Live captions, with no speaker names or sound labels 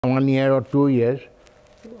1 year or 2 years,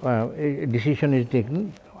 a decision is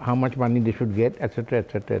taken how much money they should get, etc.,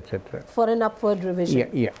 etc., etc. For an upward revision. Yeah,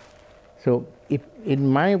 yeah. So, if in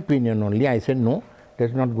my opinion only, I said no,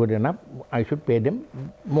 that's not good enough. I should pay them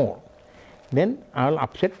more. Then I'll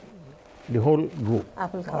upset the whole group.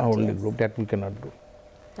 Apple cart, yes. Group that we cannot do.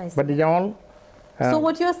 I see. But it's all. So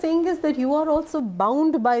what you're saying is that you are also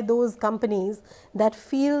bound by those companies that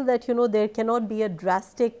feel that there cannot be a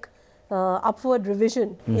drastic upward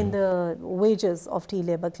revision in the wages of tea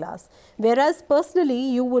labor class. Whereas personally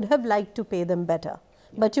you would have liked to pay them better,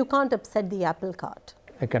 but you can't upset the apple cart.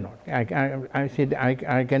 I cannot. I said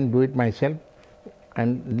I can do it myself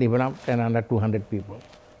and live around another 200 people.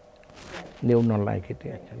 They would not like it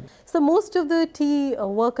actually. So most of the tea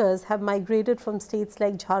workers have migrated from states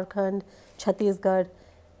like Jharkhand, Chhattisgarh,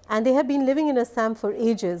 and they have been living in Assam for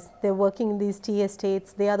ages. They're working in these tea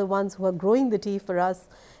estates. They are the ones who are growing the tea for us.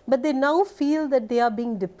 But they now feel that they are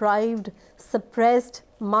being deprived, suppressed,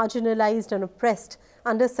 marginalized and oppressed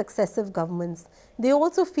under successive governments. They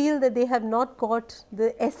also feel that they have not got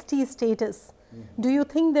the ST status. Do you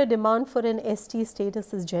think their demand for an ST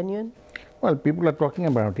status is genuine? Well, people are talking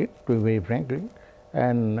about it, to be very frankly,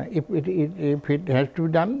 and if it has to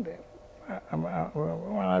be done,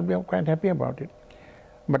 I'll be quite happy about it.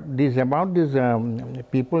 But about these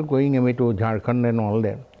people going away to Jharkhand and all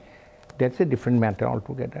that, that's a different matter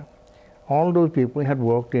altogether. All those people had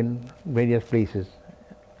worked in various places.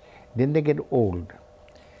 Then they get old.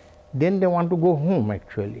 Then they want to go home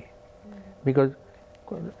actually, because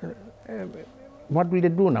what will they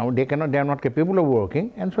do now? They are not capable of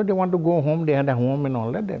working, and so they want to go home. They had a home and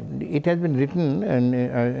all that. It has been written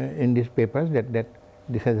in these papers that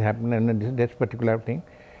this has happened and this particular thing.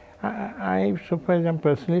 I so far as I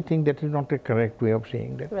personally think that is not a correct way of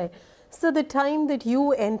saying that. Right. So the time that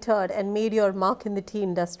you entered and made your mark in the tea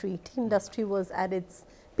industry was at its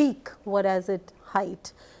peak, whereas its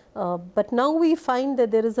height. But now we find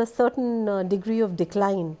that there is a certain degree of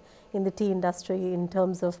decline in the tea industry in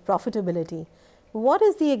terms of profitability. What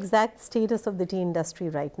is the exact status of the tea industry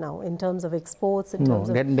right now in terms of exports, in terms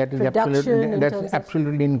of production? That's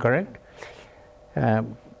absolutely incorrect.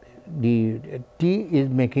 The tea is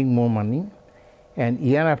making more money, and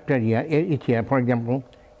year after year, each year, for example,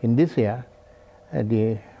 in this year,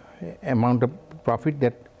 the amount of profit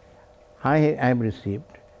that I have received,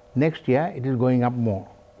 next year it is going up more.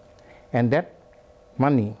 And that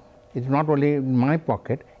money is not only in my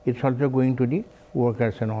pocket, it's also going to the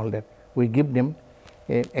workers and all that. We give them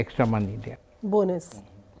extra money there. Bonus.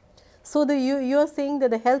 So you are saying that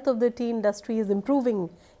the health of the tea industry is improving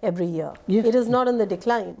every year. Yes. It is not in the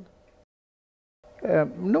decline.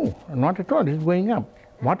 No, not at all. It's going up.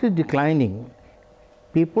 What is declining?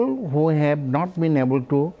 People who have not been able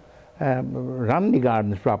to run the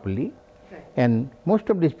gardens properly, and most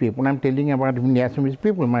of these people, I'm telling about the Assamese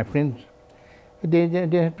people, my friends, they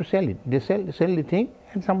have to sell it. They sell the thing,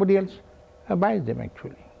 and somebody else buys them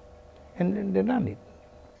actually, and they run it.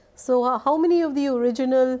 So how many of the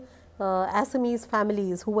original Assamese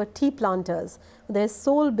families who were tea planters, their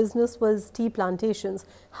sole business was tea plantations,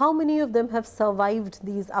 how many of them have survived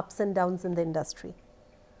these ups and downs in the industry?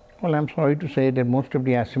 Well, I'm sorry to say that most of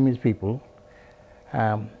the Assamese people,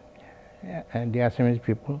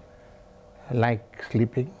 like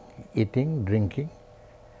sleeping, eating, drinking.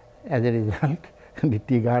 As a result, the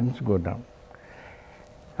tea gardens go down.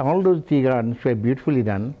 All those tea gardens were beautifully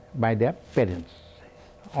done by their parents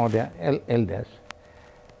or their elders.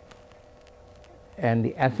 And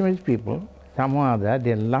the Assamese people, somehow or other,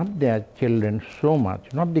 they love their children so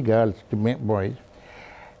much, not the girls, the boys,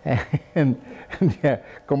 and they are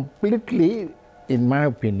completely, in my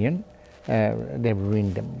opinion, they've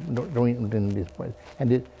ruined them, ruined these boys.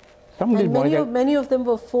 And many of them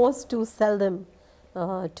were forced to sell them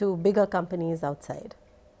to bigger companies outside.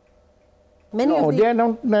 No, they are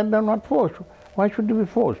not forced. Why should they be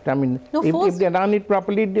forced? I mean, if they run it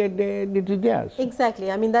properly, it is theirs. Exactly.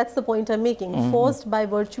 I mean, that's the point I'm making. Forced by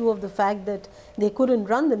virtue of the fact that they couldn't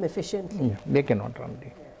run them efficiently. Yeah, they cannot run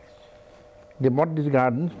them. They bought these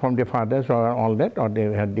gardens from their fathers or all that, or they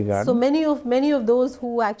had the gardens. So many of those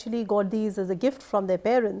who actually got these as a gift from their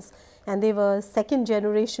parents, and they were second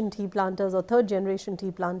generation tea planters or third generation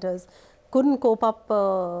tea planters, couldn't cope up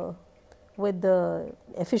with the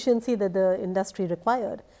efficiency that the industry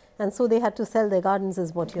required. And so they had to sell their gardens,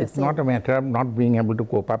 is what you're saying. It's not a matter of not being able to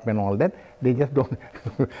cope up and all that. They just don't,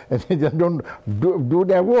 they just don't do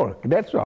their work. That's all.